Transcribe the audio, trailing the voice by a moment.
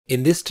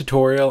In this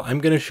tutorial, I'm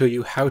going to show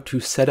you how to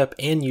set up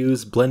and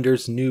use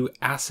Blender's new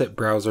Asset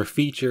Browser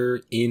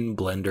feature in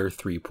Blender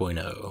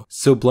 3.0.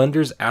 So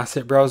Blender's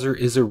Asset Browser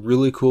is a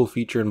really cool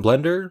feature in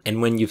Blender,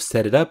 and when you've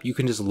set it up, you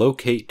can just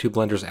locate to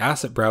Blender's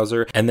Asset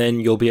Browser, and then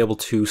you'll be able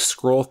to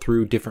scroll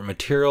through different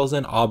materials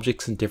and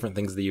objects and different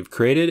things that you've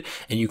created,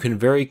 and you can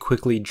very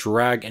quickly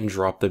drag and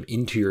drop them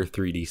into your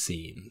 3D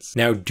scenes.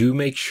 Now, do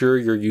make sure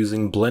you're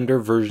using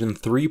Blender version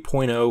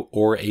 3.0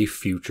 or a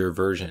future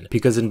version,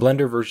 because in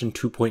Blender version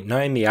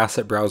 2.9, the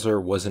Asset Browser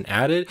wasn't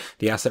added.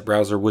 The Asset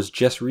Browser was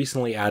just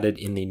recently added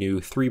in the new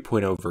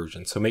 3.0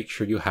 version, so make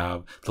sure you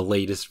have the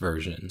latest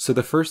version. So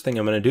the first thing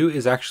I'm going to do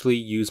is actually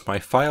use my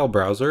file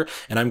browser,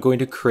 and I'm going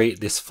to create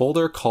this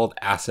folder called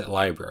Asset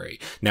Library.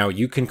 Now,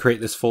 you can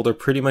create this folder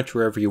pretty much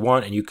wherever you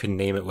want, and you can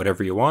name it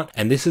whatever you want,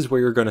 and this is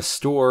where you're going to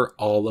store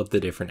all of the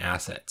different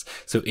assets.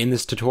 So in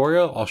this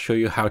tutorial, I'll show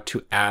you how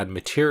to add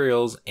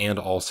materials and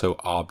also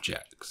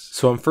objects.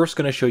 So I'm first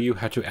going to show you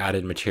how to add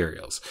in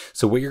materials.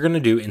 So what you're going to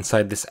do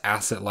inside this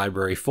asset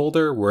library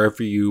folder,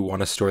 wherever you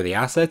want to store the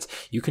assets,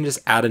 you can just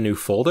add a new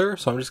folder.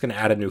 So I'm just going to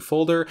add a new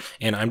folder,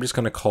 and I'm just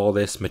going to call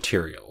this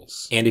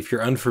materials. And if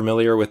you're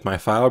unfamiliar with my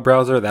file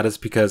browser, that is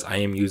because I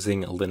am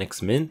using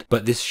Linux Mint,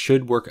 but this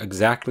should work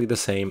exactly the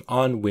same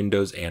on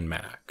Windows and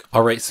Mac.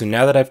 Alright, so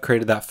now that I've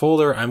created that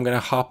folder, I'm going to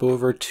hop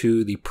over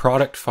to the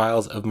product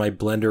files of my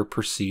Blender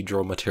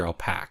Procedural Material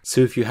Pack.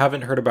 So if you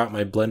haven't heard about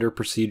my Blender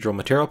Procedural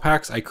Material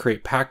Packs, I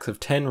create packs of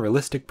 10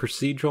 realistic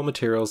procedural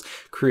materials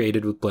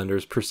created with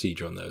Blender's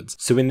procedural nodes.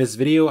 So in this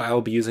video,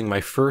 I'll be using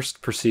my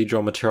first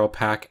procedural material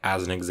pack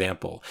as an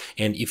example.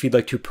 And if you'd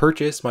like to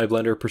purchase my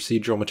Blender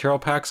Procedural Material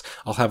Packs,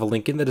 I'll have a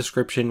link in the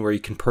description where you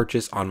can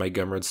purchase on my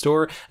Gumroad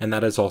store, and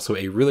that is also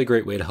a really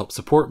great way to help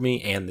support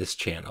me and this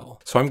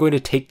channel. So I'm going to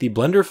take the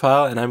Blender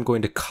file and I'm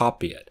going to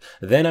copy it.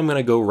 Then I'm going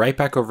to go right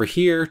back over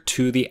here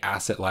to the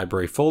asset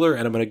library folder,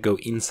 and I'm going to go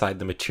inside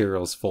the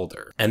materials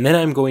folder. And then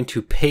I'm going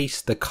to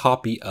paste the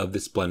copy of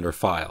this Blender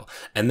file,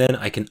 and then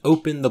I can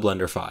open the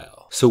Blender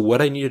file. So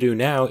what I need to do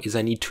now is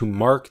I need to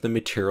mark the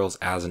materials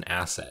as an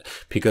asset,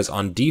 because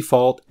on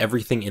default,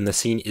 everything in the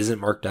scene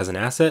isn't marked as an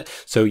asset.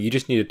 So you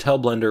just need to tell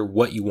Blender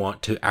what you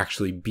want to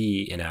actually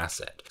be an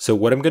asset. So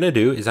what I'm going to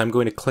do is I'm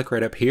going to click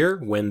right up here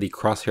when the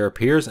crosshair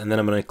appears, and then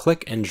I'm going to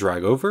click and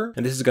drag over,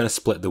 and this is going to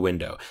split the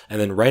window.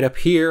 And then right up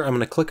here, I'm going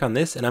to click on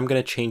this and I'm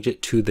going to change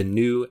it to the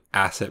new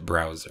asset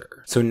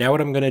browser. So now what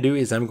I'm going to do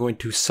is I'm going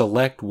to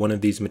select one of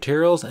these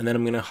materials, and then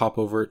I'm going to hop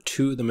over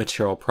to the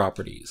material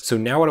properties. So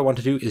now what I want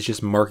to do is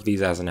just mark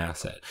these as an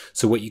asset.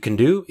 So what you can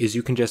do is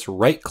you can just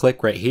right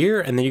click right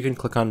here, and then you can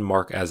click on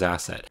mark as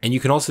asset. And you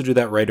can also do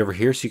that right over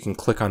here. So you can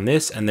click on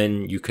this and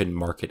then you can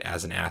mark it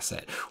as an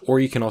asset, or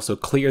you can also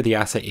clear the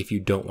asset if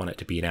you don't want it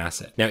to be an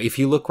asset. Now, if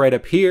you look right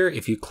up here,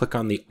 if you click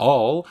on the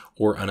all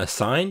or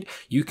unassigned,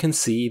 you can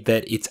see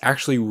that it's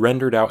actually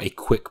rendered out a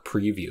quick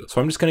preview.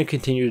 So I'm just going to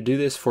continue to do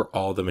this for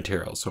all the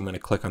materials. So I'm going to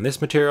click on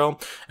this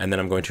material, and then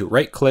I'm going to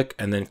right click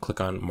and then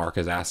click on mark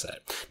as asset.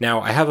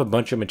 Now I have a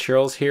bunch of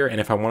materials here, and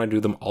if I want to do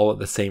them all at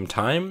the same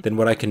time, then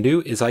what I can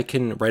do is I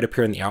can right up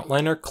here in the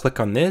outliner, click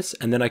on this,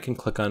 and then I can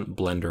click on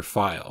Blender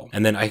file.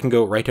 And then I can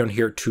go right down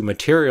here to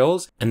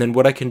materials, and then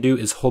what I can do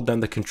is hold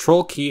down the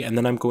control key, and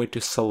then I'm going to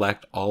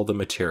select all the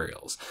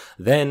materials.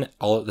 Then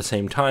all at the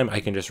same time, I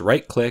can just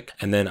right click,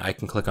 and then I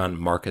can click on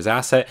mark as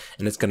asset,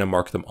 and it's going to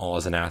mark them all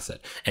as an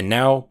asset. And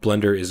now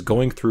Blender is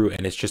going through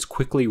and it's just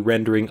quickly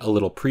rendering a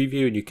little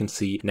preview, and you can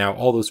see now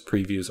all those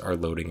previews are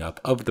loading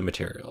up of the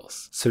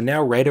materials. So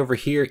now right over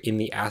here in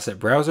the asset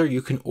browser,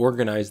 you can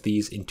organize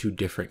these into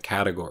different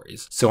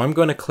categories. So I'm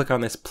going to click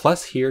on this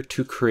plus here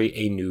to create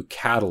a new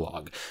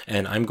catalog,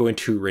 and I'm going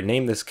to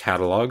rename this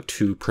catalog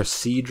to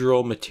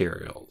procedural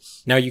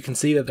materials. Now you can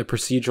see that the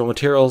procedural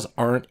materials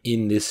aren't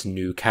in this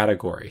new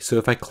category. So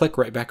if I click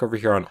right back over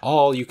here on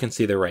all, you can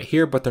see they're right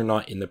here, but they're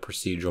not in the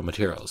procedural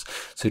materials.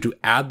 So to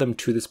add them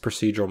to this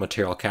procedural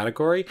material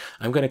category,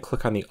 I'm going to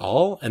click on the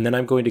all, and then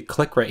I'm going to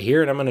click right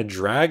here, and I'm going to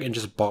drag and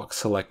just box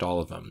select all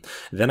of them.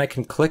 Then I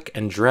can click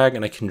and drag,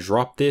 and I can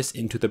drop this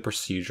into the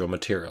procedural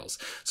materials.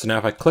 So now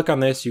if I click on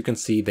this, you can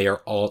see they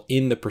are all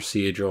in the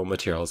procedural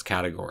materials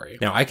category.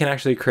 Now I can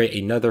actually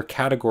create another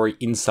category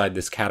inside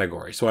this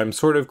category. So I'm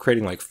sort of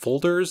creating like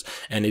folders,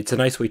 and it's a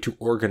nice way to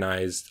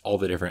organize all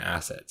the different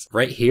assets.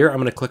 Right here, I'm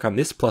going to click on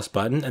this plus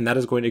button, and that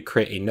is going to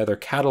create another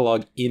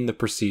catalog in the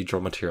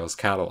procedural materials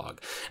catalog.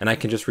 And I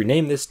can just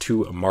rename this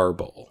to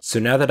marble. So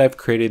now that I've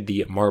created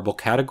the marble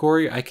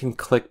category, I can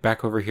click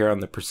back over here on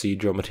the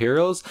procedural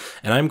materials,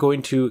 and I'm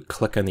going to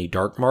click on the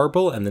dark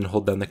marble and then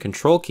hold down the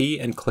control key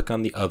and click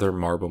on the other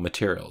marble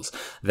materials.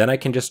 Then I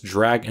can just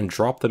drag and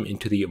drop them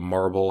into the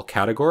marble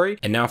category.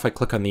 And now if I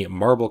click on the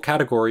marble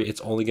category,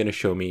 it's only going to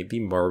show me the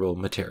marble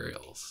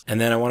materials. And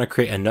then I want to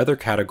create another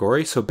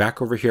category. So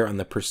back over here on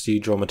the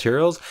procedural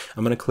materials,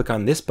 I'm going to click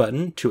on this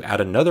button to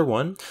add another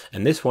one.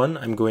 And this one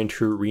I'm going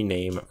to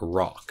rename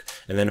rock.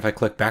 And then if I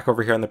click back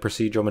over here on the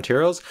procedural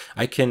materials,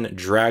 I can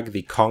drag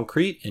the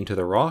concrete into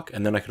the rock,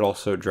 and then I could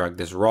also drag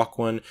this rock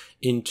one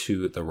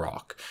into the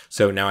rock.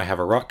 So now I have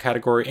a rock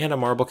category and a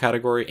marble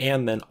category,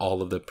 and then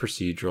all of the procedural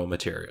procedural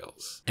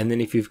materials. And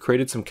then if you've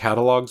created some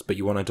catalogs but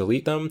you want to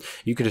delete them,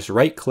 you can just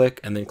right click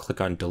and then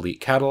click on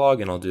delete catalog,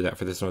 and I'll do that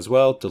for this one as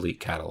well, delete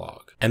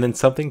catalog. And then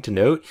something to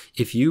note,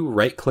 if you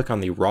right click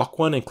on the rock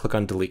one and click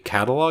on delete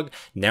catalog,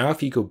 now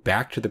if you go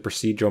back to the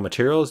procedural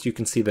materials, you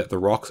can see that the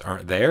rocks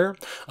aren't there.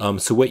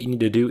 So what you need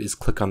to do is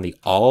click on the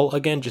all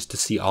again just to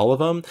see all of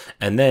them,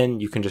 and then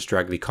you can just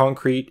drag the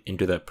concrete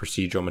into the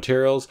procedural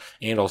materials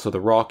and also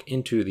the rock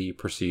into the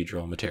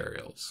procedural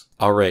materials.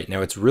 Alright,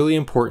 now it's really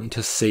important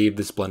to save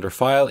this Blender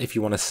file if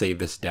you want to save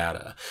this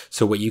data.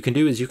 So what you can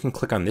do is you can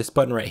click on this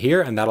button right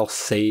here and that'll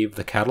save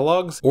the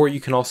catalogs, or you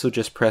can also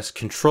just press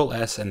Ctrl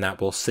S and that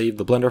will save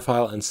the Blender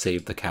file and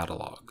save the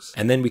catalogs.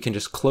 And then we can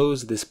just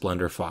close this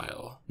Blender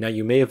file. Now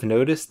you may have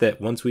noticed that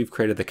once we've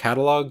created the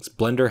catalogs,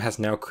 Blender has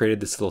now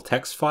created this little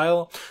text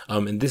file,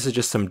 and this is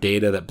just some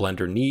data that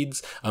Blender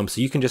needs,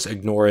 so you can just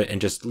ignore it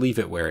and just leave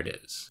it where it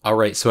is.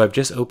 Alright, so I've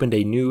just opened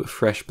a new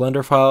fresh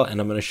Blender file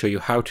and I'm going to show you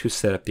how to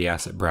set up the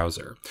asset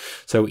browser.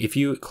 So if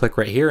you click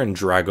right here and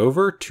drag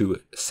over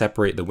to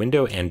separate the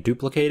window and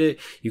duplicate it,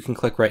 you can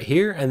click right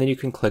here and then you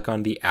can click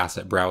on the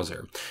asset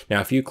browser.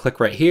 Now if you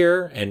click right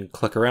here and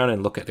click around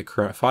and look at the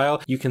current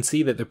file, you can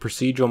see that the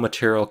procedural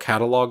material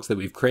catalogs that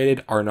we've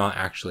created are not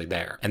actually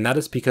there. And that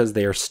is because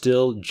they are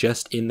still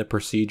just in the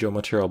procedural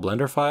material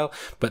Blender file,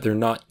 but they're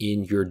not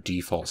in your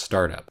default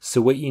startup.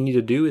 So what you need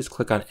to do is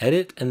click on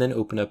edit and then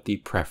open up the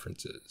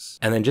preferences.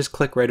 And then just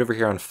click right over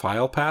here on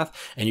file path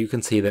and you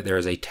can see that there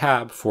is a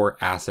tab for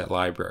asset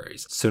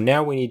libraries. So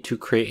now we need to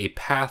create a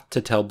path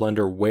to tell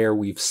Blender where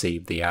we've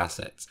saved the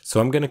assets. So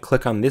I'm going to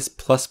click on this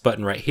plus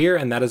button right here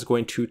and that is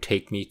going to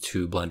take me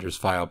to Blender's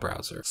file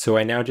browser. So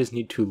I now just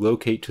need to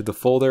locate to the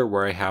folder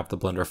where I have the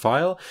Blender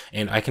file,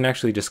 and I can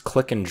actually just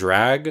click and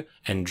drag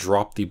and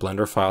drop the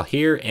Blender file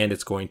here and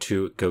it's going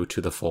to go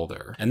to the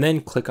folder. And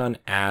then click on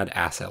add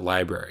asset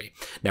library.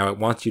 Now it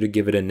wants you to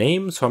give it a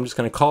name, so I'm just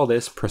going to call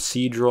this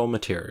procedural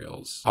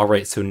materials.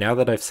 Alright, so now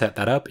that I've set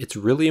that up, it's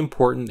really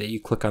important that you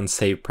click on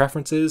save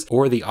preferences,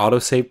 or the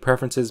autosave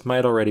preferences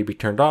might already be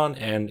turned on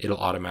and it'll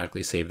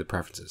automatically save the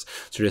preferences.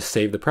 So just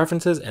save the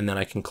preferences and then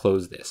I can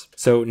close this.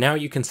 So now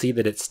you can see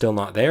that it's still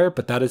not there,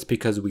 but that is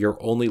because we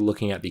are only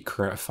looking at the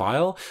current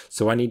file.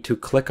 So I need to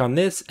click on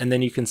this and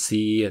then you can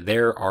see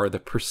there are the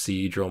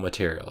procedural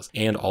materials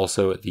and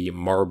also the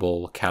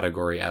marble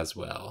category as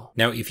well.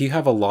 Now if you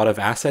have a lot of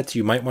assets,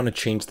 you might want to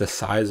change the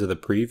size of the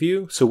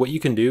preview. So what you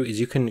can do is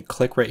you can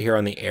click right here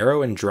on the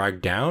arrow and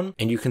drag down,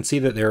 and you can see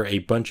that there are a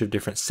bunch of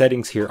different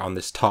settings here on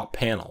this top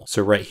panel.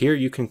 So right here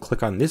you can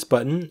click on this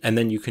button and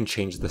then you can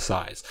change the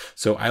size.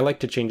 So I like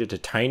to change it to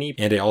tiny,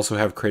 and I also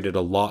have created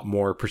a lot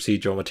more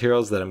procedural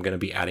materials that I'm going to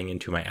be adding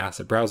into my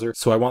asset browser.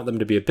 So I want them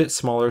to be a bit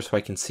smaller so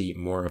I can see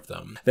more of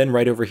them. Then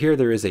right over here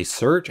there is a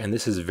search, and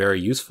this is very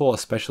useful,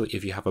 especially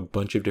if you have a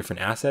bunch of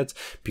different assets,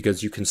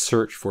 because you can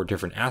search for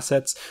different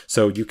assets.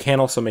 So you can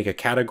also make a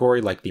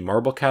category like the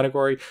marble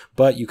category,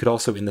 but you could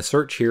also in the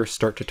search here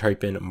start to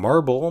type in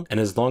marble, and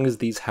as long as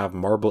these have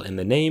marble in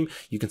the name,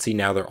 you can see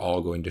now they're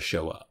all going to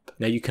show up.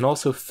 Now you can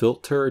also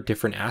filter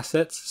different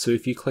assets. So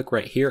if you click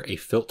right here, a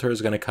filter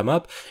is going to come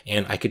up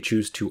and I could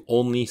choose to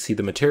only see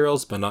the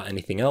materials but not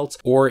anything else.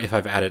 Or if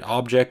I've added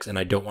objects and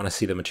I don't want to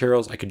see the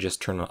materials, I could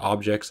just turn on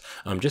objects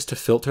just to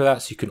filter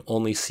that so you can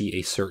only see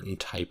a certain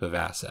type of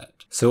asset.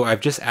 So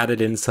I've just added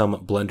in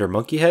some Blender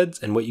monkey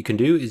heads, and what you can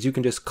do is you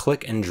can just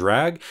click and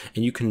drag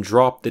and you can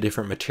drop the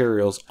different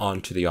materials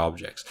onto the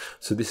objects.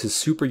 So this is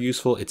super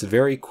useful. It's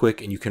very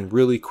quick and you can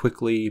really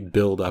quickly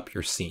build up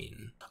your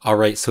scene.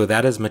 Alright, so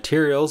that is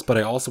materials, but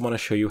I also want to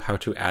show you how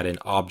to add in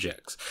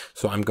objects.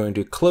 So I'm going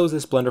to close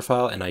this Blender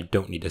file and I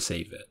don't need to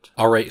save it.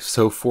 Alright,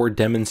 so for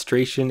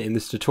demonstration in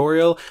this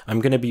tutorial, I'm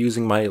going to be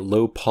using my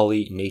low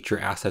poly nature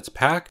assets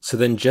pack. So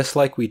then just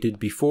like we did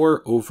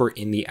before over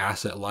in the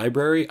asset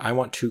library, I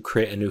want to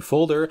create a new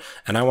folder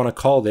and I want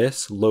to call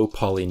this low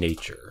poly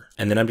nature.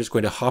 And then I'm just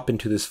going to hop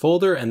into this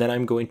folder and then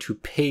I'm going to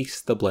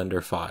paste the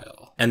Blender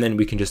file. And then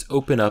we can just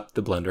open up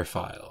the Blender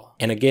file.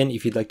 And again,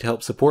 if you'd like to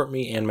help support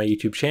me and my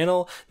YouTube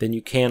channel, then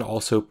you can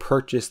also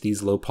purchase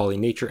these low poly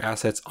nature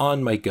assets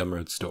on my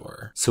Gumroad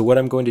store. So what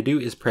I'm going to do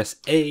is press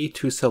A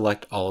to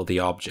select all of the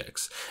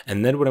objects.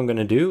 And then what I'm going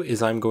to do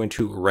is I'm going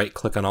to right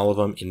click on all of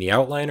them in the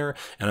outliner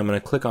and I'm going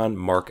to click on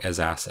mark as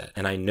asset.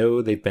 And I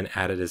know they've been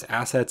added as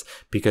assets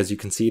because you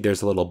can see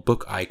there's a little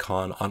book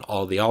icon on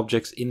all the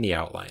objects in the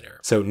outliner.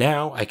 So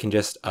now I can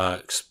just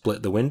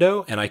split the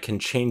window and I can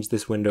change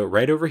this window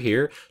right over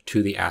here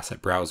to the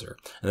asset browser.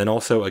 And then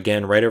also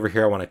again, right over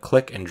here I want to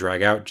click and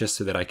drag out just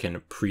so that I can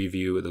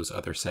preview those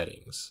other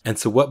settings. And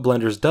so what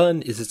Blender's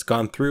done is it's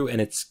gone through and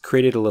it's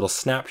created a little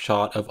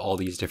snapshot of all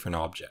these different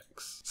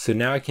objects. So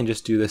now I can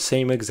just do the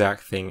same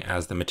exact thing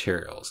as the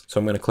materials. So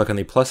I'm going to click on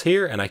the plus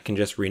here and I can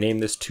just rename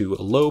this to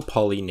low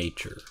poly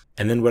nature.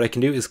 And then what I can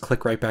do is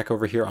click right back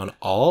over here on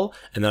all,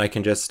 and then I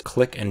can just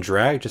click and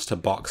drag just to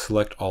box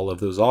select all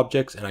of those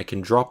objects, and I can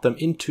drop them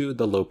into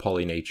the low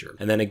poly nature.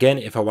 And then again,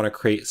 if I want to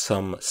create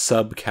some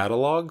sub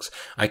catalogs,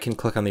 I can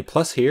click on the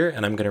plus here,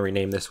 and I'm going to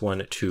rename this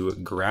one to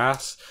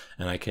grass,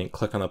 and I can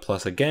click on the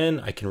plus again,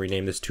 I can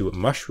rename this to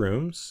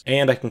mushrooms,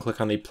 and I can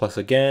click on the plus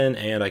again,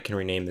 and I can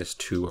rename this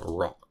to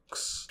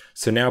rocks.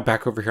 So now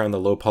back over here on the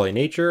low poly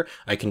nature,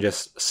 I can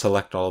just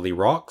select all the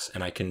rocks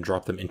and I can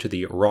drop them into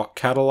the rock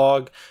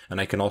catalog. And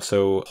I can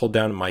also hold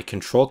down my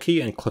control key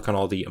and click on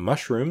all the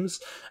mushrooms.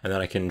 And then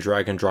I can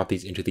drag and drop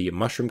these into the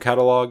mushroom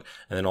catalog.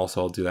 And then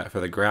also I'll do that for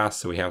the grass.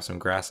 So we have some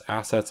grass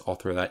assets. I'll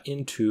throw that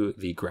into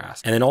the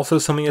grass. And then also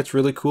something that's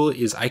really cool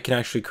is I can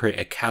actually create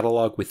a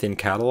catalog within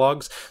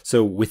catalogs.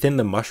 So within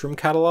the mushroom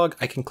catalog,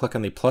 I can click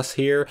on the plus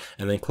here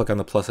and then click on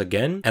the plus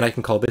again. And I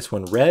can call this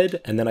one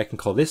red and then I can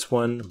call this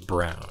one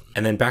brown.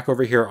 And then back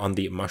over here on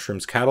the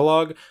mushrooms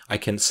catalog, I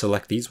can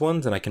select these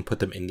ones and I can put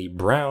them in the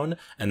brown,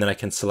 and then I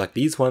can select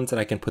these ones and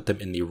I can put them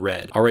in the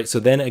red. All right, so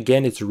then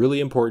again, it's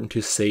really important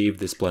to save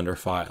this Blender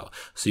file.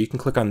 So you can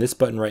click on this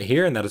button right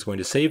here and that is going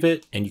to save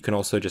it. And you can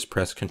also just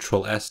press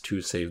Ctrl S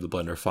to save the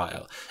Blender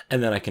file.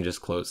 And then I can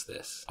just close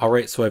this. All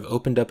right, so I've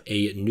opened up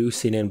a new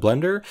scene in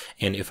Blender.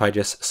 And if I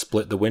just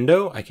split the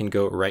window, I can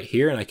go right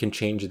here and I can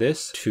change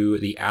this to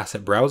the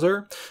asset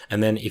browser.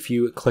 And then if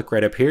you click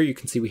right up here, you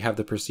can see we have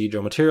the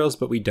procedural materials,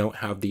 but we don't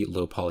have the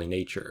low poly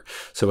nature.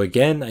 So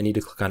again, I need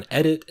to click on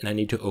edit and I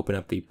need to open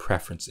up the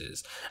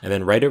preferences. And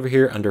then right over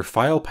here under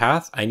file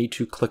path, I need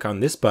to click on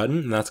this button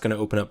and that's going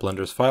to open up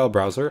Blender's file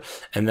browser.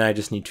 And then I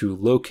just need to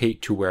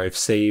locate to where I've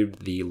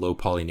saved the low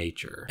poly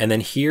nature. And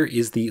then here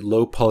is the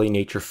low poly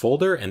nature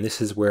folder. And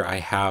this is where I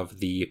have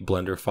the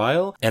Blender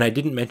file. And I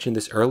didn't mention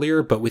this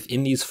earlier, but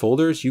within these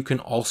folders, you can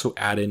also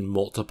add in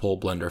multiple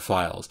Blender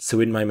files.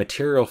 So in my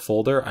material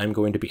folder, I'm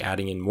going to be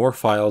adding in more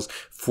files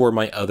for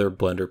my other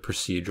Blender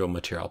procedural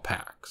material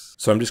packs.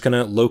 So I'm just going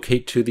to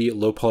locate to the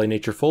low poly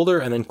nature folder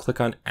and then click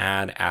on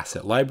add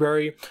asset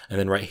library. And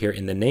then right here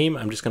in the name,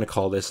 I'm just going to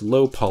call this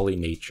low poly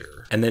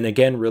nature. And then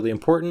again, really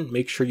important,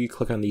 make sure you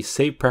click on these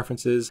save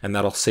preferences and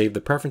that'll save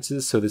the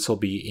preferences. So this will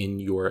be in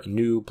your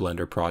new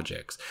Blender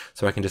projects.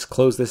 So I can just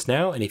close this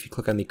now. And if you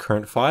click on the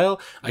current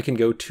file, I can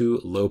go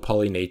to low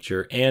poly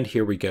nature and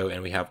here we go.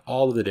 And we have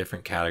all of the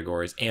different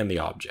categories and the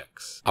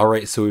objects. All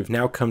right, so we've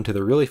now come to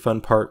the really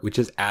fun part, which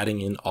is adding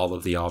in all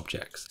of the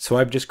objects. So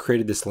I've just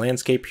created this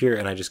landscape here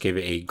and I just gave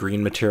it a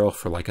green material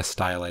for like a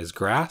stylized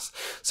grass.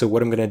 So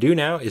what I'm going to do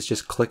now is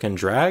just click and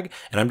drag,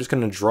 and I'm just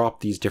going to drop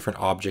these different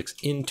objects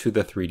into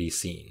the 3D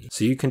scene.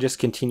 So you can just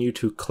continue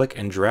to click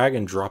and drag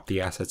and drop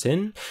the assets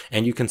in.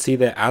 And you can see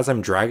that as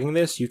I'm dragging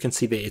this, you can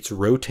see that it's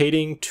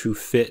rotating to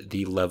fit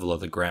the level of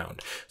the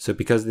ground. So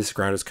because this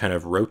ground is kind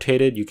of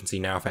rotated, you can see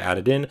now if I add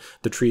it in,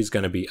 the tree is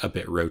going to be a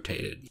bit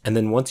rotated. And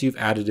then once you've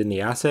added in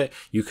the asset,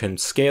 you can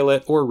scale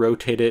it or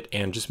rotate it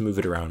and just move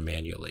it around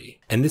manually.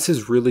 And this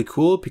is really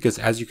cool because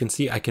as you can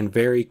see, I can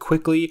very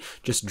quickly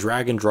just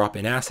drag and drop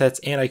in assets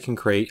and I can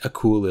create a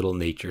cool little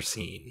nature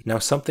scene. Now,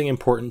 something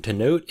important to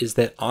note is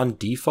that on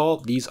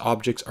default, these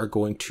objects are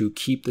going to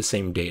keep the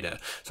same data.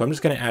 So I'm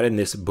just going to add in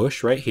this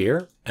bush right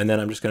here, and then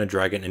I'm just going to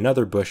drag in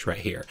another bush right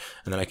here.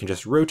 And then I can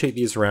just rotate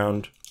these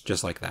around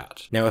just like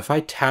that. Now, if I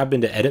tab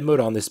into edit mode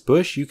on this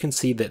bush, you can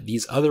see that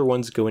these other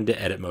ones go into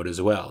edit mode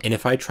as well. And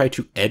if I try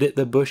to edit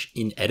the bush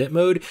in edit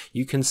mode,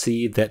 you can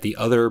see that the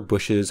other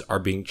bushes are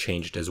being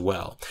changed as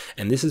well.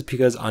 And this is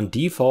because on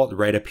default,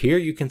 right up here,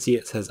 you can see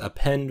it says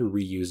append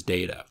reuse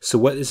data. So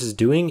what this is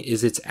doing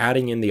is it's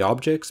adding in the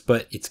objects,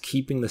 but it's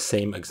keeping the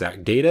same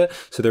exact data.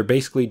 So they're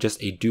basically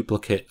just a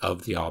duplicate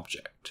of the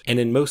object. And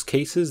in most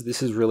cases,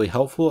 this is really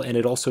helpful, and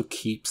it also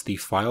keeps the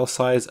file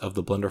size of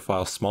the Blender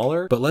file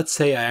smaller. But let's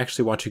say I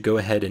actually want to go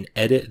ahead and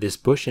edit this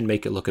bush and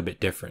make it look a bit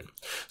different.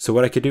 So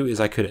what I could do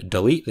is I could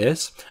delete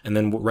this, and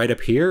then right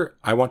up here,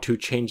 I want to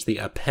change the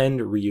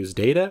append reuse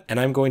data, and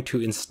I'm going to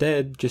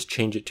instead just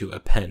change it to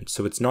append.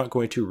 So it's not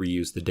going to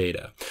reuse the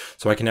data.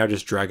 So I can now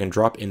just drag and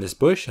drop in this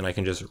bush, and I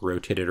can just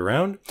rotate it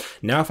around.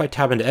 Now, if I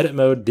tab into edit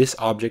mode, this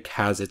object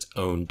has its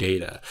own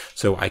data.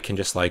 So I can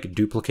just like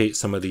duplicate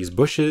some of these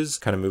bushes,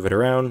 kind of move it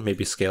around,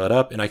 maybe scale it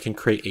up, and I can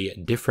create a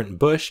different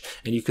bush,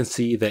 and you can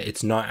see that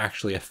it's not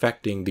actually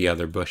affecting the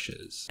other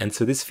bushes. And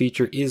so this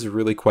feature is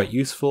really quite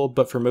useful,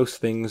 but for most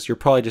things, you're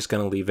probably just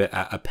going to leave it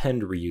at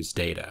append reuse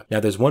data.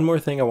 Now, there's one more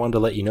thing I wanted to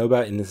let you know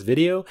about in this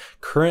video.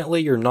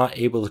 Currently, you're not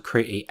able to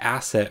create an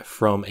asset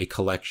from a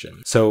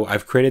collection. So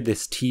I've created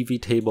this TV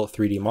table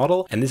 3D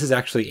model, and this is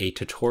actually a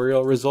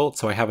tutorial result.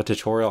 So I have a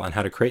tutorial on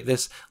how to create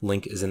this.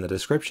 Link is in the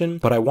description,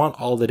 but I want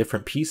all the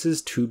different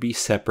pieces to be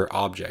separate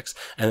objects.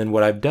 And then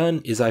what I've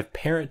done is I've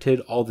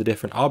parented all the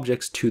different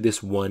objects to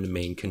this one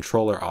main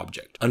controller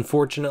object.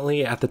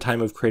 Unfortunately, at the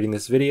time of creating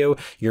this video,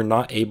 you're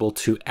not able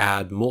to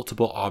add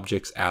multiple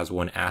objects as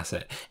one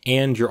asset,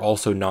 and you're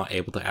also not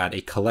able to add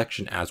a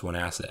collection as one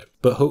asset.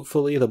 But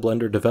hopefully the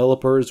Blender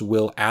developers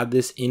will add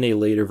this in a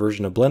later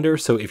version of Blender,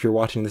 so if you're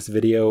watching this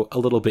video a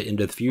little bit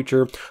into the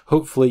future,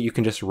 hopefully you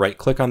can just right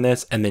click on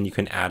this and then you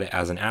can add it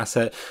as an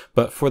asset,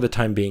 but for the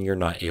time being you're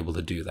not able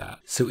to do that.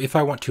 So if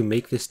I want to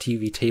make this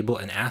TV table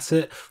an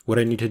asset, what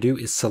I need to do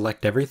is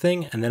select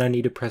everything, and then I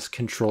need to press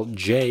Ctrl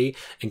J,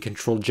 and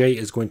Ctrl J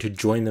is going to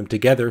join them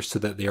together so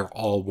that they are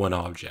all one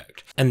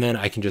object. And then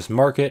I can just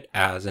mark it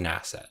as an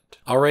asset.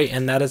 Alright,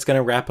 and that is going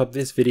to wrap up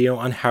this video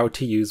on how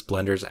to use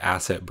Blender's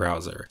asset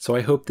browser. So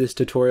I hope this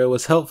tutorial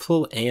was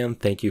helpful, and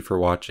thank you for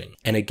watching.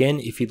 And again,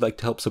 if you'd like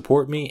to help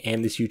support me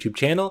and this YouTube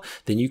channel,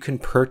 then you can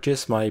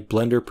purchase my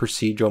Blender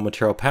procedural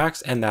material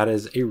packs, and that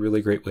is a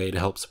really great way to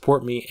help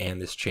support me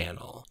and this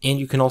channel. And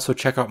you can also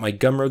check out my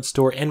Gumroad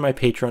store and my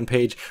Patreon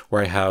page,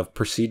 where I have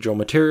procedural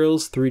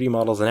materials, 3D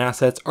models and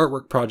assets,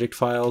 artwork project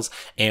files,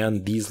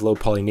 and these low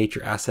poly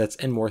nature assets,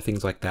 and more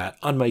things like that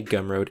on my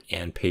Gumroad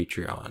and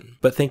Patreon.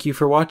 But thank you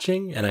for watching,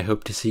 and I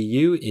hope to see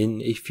you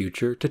in a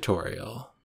future tutorial.